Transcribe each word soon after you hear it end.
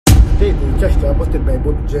today they just posted by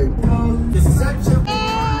Bobby J.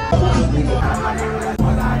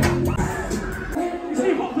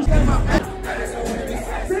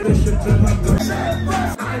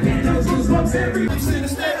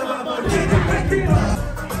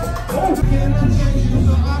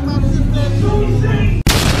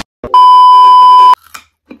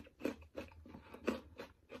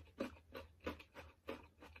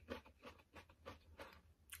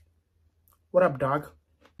 What up, dog?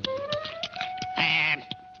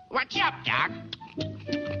 What's up, dog?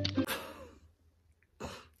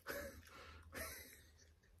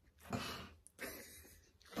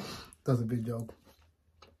 That's a big joke.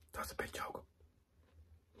 That's a big joke.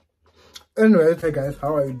 Anyways, hey guys,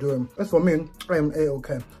 how are you doing? As for me, I am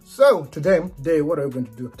a-okay. So today, what are we going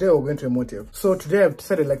to do? Today we're going to a motive. So today I've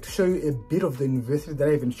decided like to show you a bit of the university that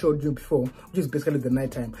I haven't showed you before, which is basically the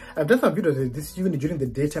nighttime. I've done some videos of this uni during the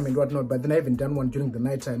daytime and whatnot, but then I haven't done one during the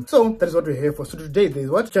nighttime. So that is what we're here for. So today there's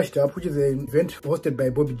what? Charged Up, which is an event hosted by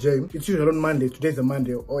Bobby J. It's usually on Monday. Today's a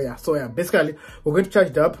Monday. Oh yeah. So yeah, basically we're going to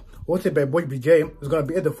Charged Up, hosted by Bobby J. It's gonna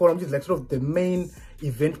be at the forum, which is like sort of the main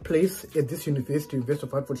event place at this university of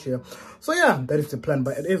Hertfordshire. So yeah, that is the plan.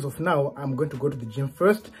 But as of now, I'm going to go to the gym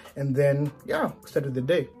first and then yeah, start with the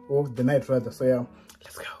day or the night rather. So yeah,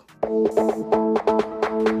 let's go.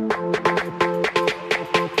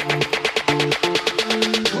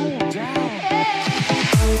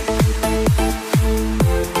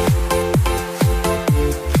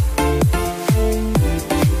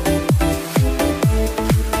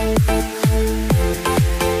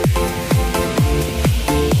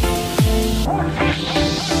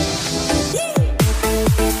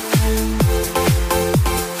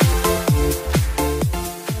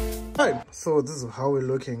 So this is how we're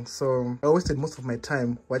looking. So I wasted most of my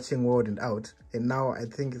time watching Wild and Out, and now I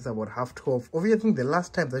think it's about 12:30. Obviously, I think the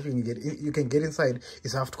last time that you can get inside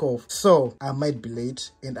is 12:30. So I might be late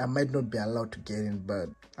and I might not be allowed to get in, but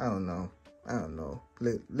I don't know.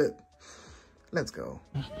 Let's go.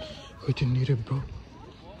 We didn't need it, bro.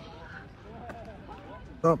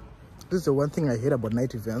 So this is the one thing I hate about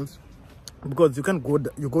night events, because you can't go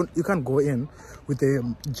in with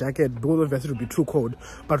a jacket because obviously it will be too cold.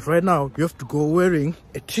 But right now you have to go wearing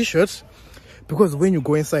a t-shirt, because when you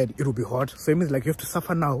go inside it will be hot. So it means like you have to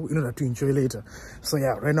suffer now in order to enjoy later. So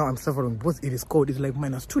yeah, right now I'm suffering because it is cold. It's like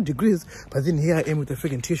 -2 degrees, but then here I am with a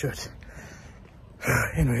freaking t-shirt.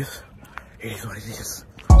 Anyways, it is what it is.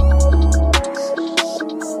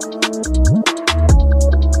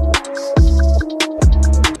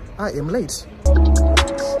 I am late.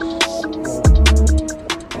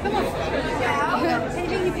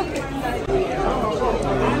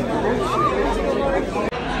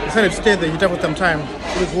 I decided to stay there, heat up with some time.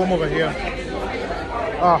 It was warm over here.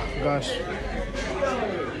 Oh gosh.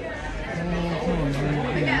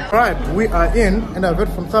 Right, we are in, and I've heard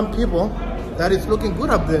from some people that it's looking good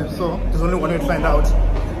up there, so there's only one way to find out.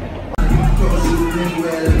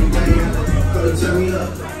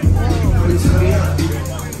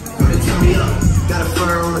 Got a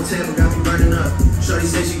fur on the table, got me burning up. Shorty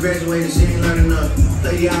said she graduated, she ain't learning enough.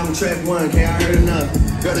 30 album track 1, can't I heard enough.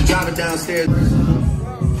 Got to drive it downstairs. Got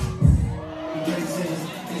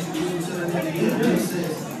a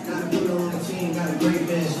good on the team, got a great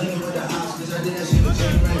bench. Link with the house, cause I did that shit with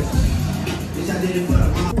Jay Race. Bitch, I did it for the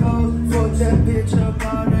mom. Fuck that bitch up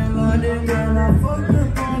out in London, girl. I fucked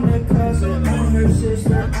up on the cousin, on her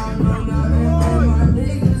sister. I know nothing about my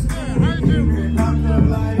niggas. I'm the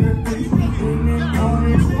lighter.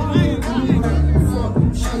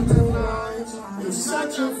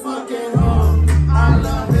 Such a fucking hoe, I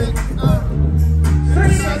love it.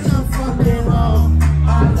 You're such a fucking hoe, I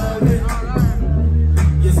love it.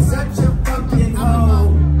 You're such a fucking hoe.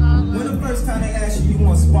 When the first time they asked you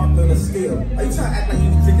want sparkling or still, are you trying to act like you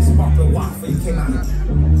was drinking sparkling water before you came out here?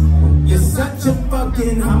 You're such a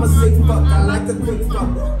fucking, I'm a sick fuck, I like a quick fuck.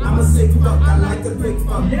 I'm a sick fuck, I like a quick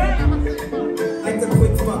fuck. Like a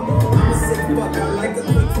quick fuck, I'm a sick fuck, I like a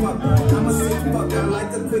quick fuck. I'm a sick fuck, I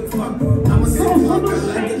like a quick fuck. I'm a sick fuck, I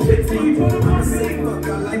like a quick fuck. I'm a sick fuck, I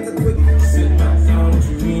like a quick fuck. Sit back down, what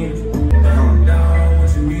you mean? Calm down,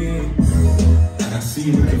 what you mean? I see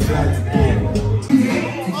you can fly today.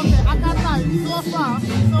 Okay, I got time. So far is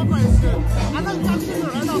good. I know taxi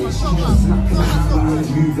right now, but so far.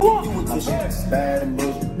 Bad and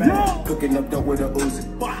bullshit, bad. Cooking up dope with a Uzi.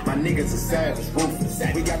 My niggas are savage, ruthless.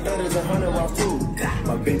 We got 30s, 100 off too.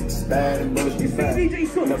 My bitch is bad and bullshit, bad.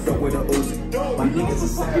 Cooking up dope with a Uzi. My niggas are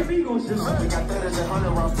savage. We got 30s,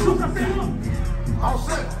 100 off too. All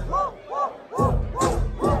set.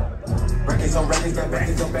 Records on records, got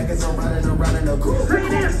records on records, I'm riding around in a coupe.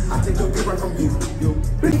 I take a picture from you.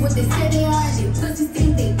 What they say they are, they pussy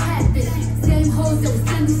think they cat.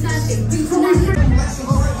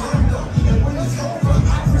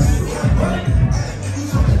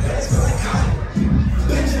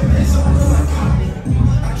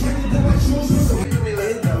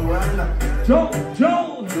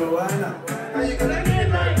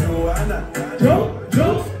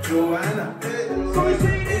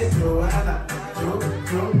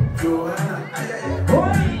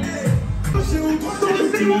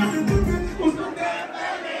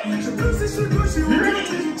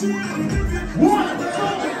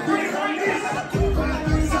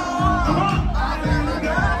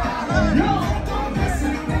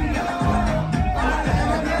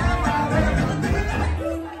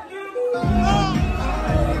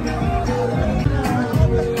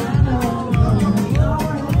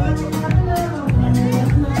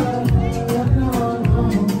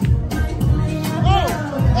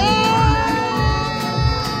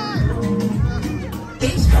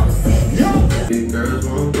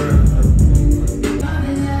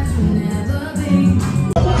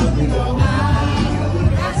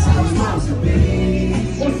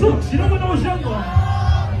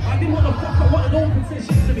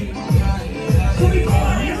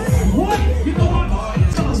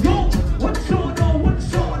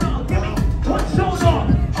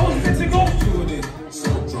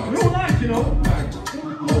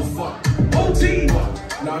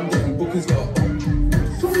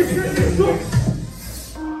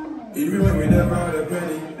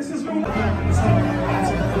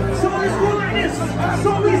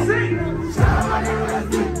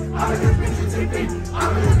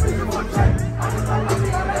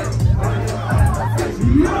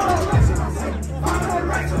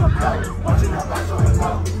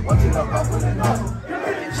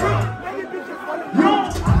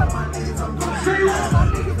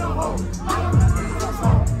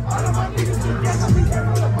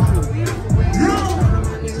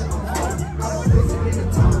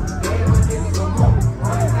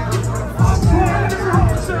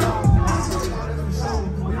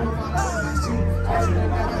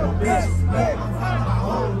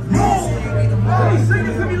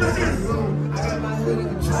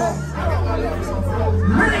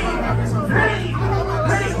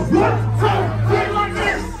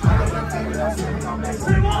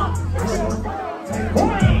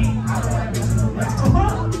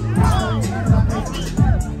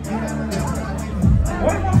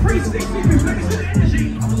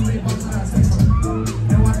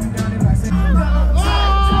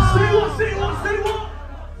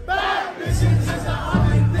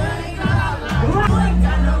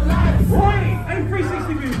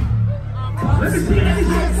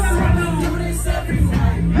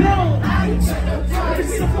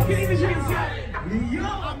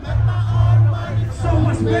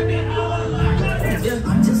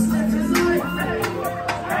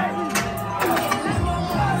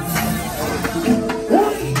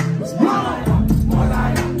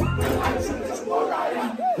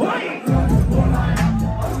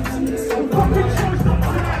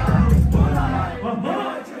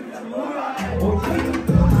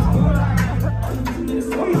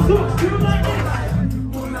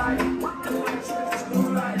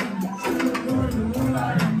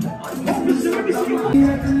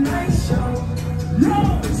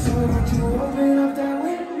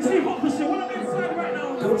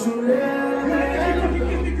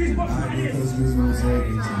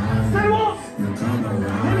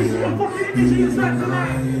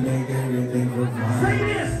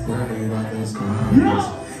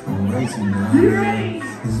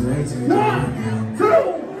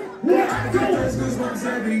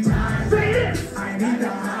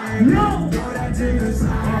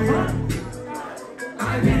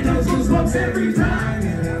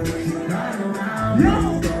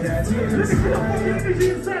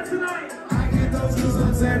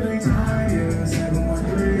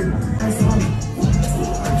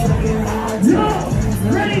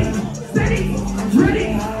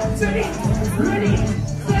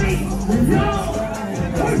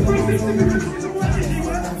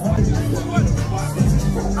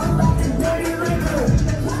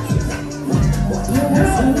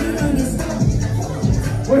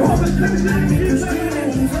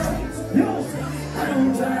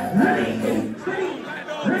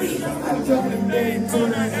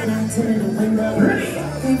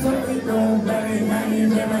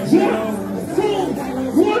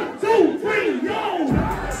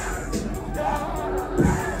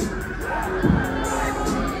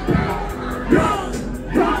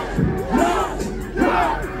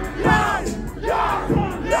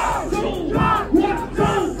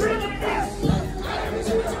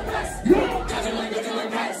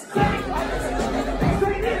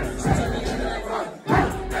 Say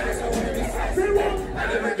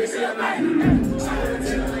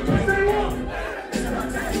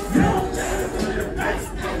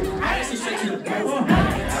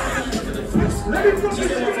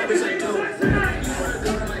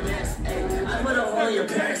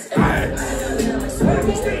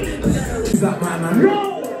That man,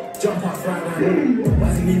 jump up right now.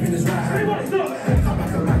 Why's he leaving his right hand? Come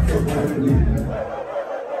back and back your man.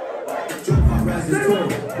 Jump up, rise his toe.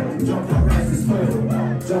 Jump up, rise his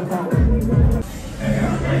toe. Jump up. 1,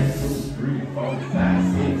 2, 3, 4, 5,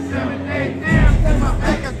 6, 7, 8. Damn, that's my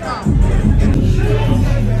bank account.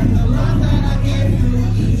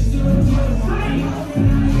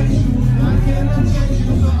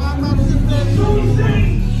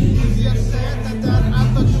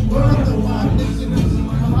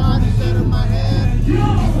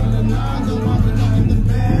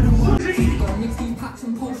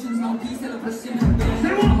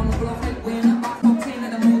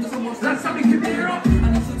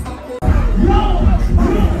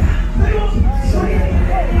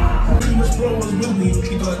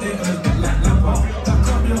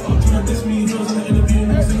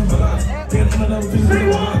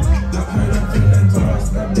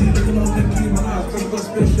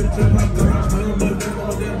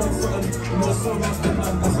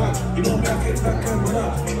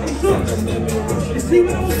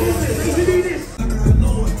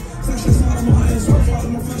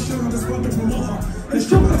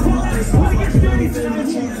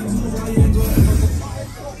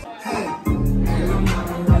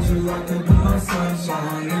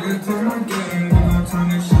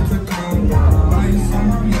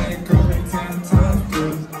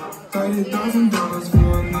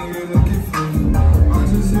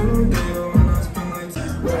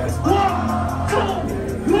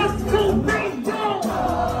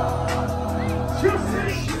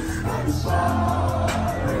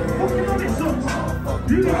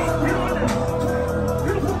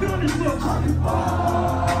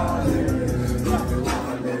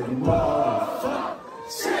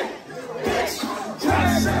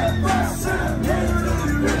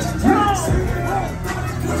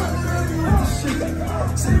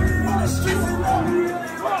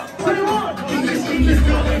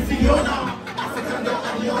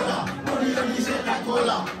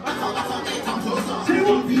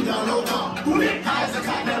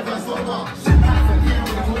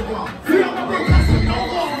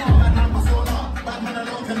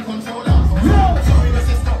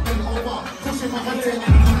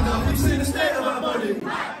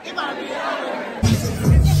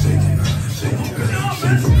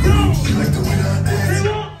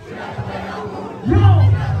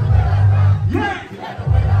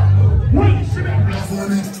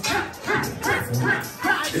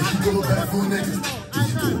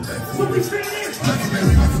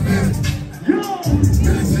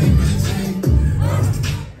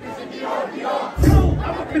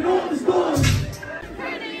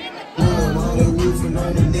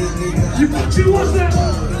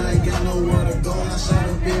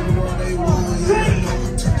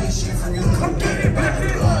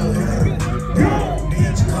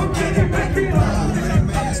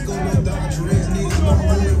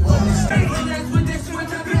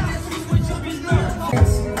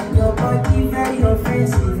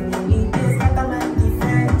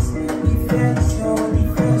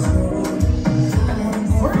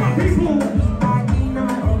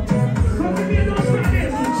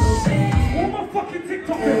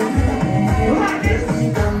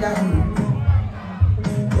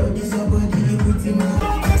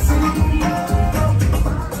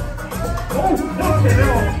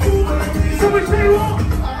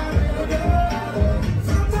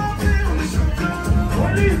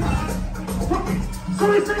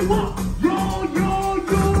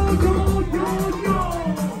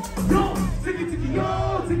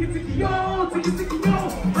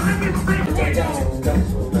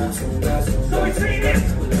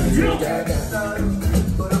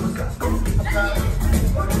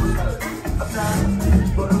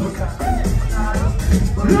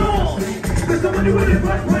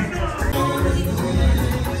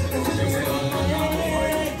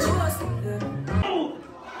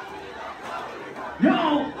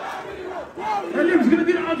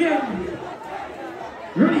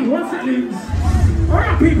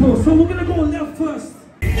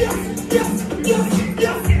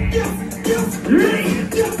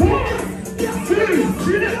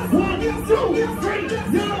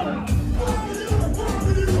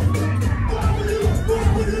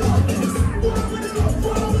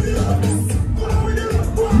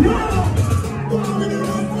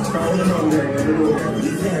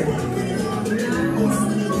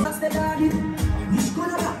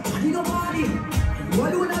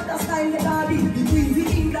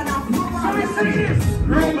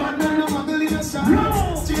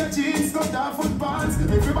 Straight jeans, got that foot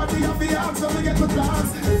Everybody have the arms, so we get my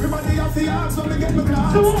class. Everybody have the arms, so we get my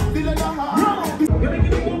class. The leather heart. Gonna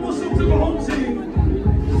give you one more song to go home to.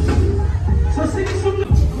 So sing something.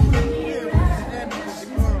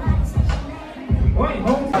 Wait,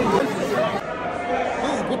 home.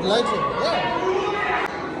 This is good lighting.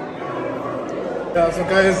 Yeah, so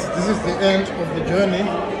guys, this is the end of the journey.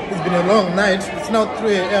 It's been a long night. It's now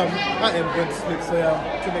 3 a.m. I am going to sleep, so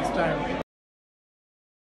yeah, till next time.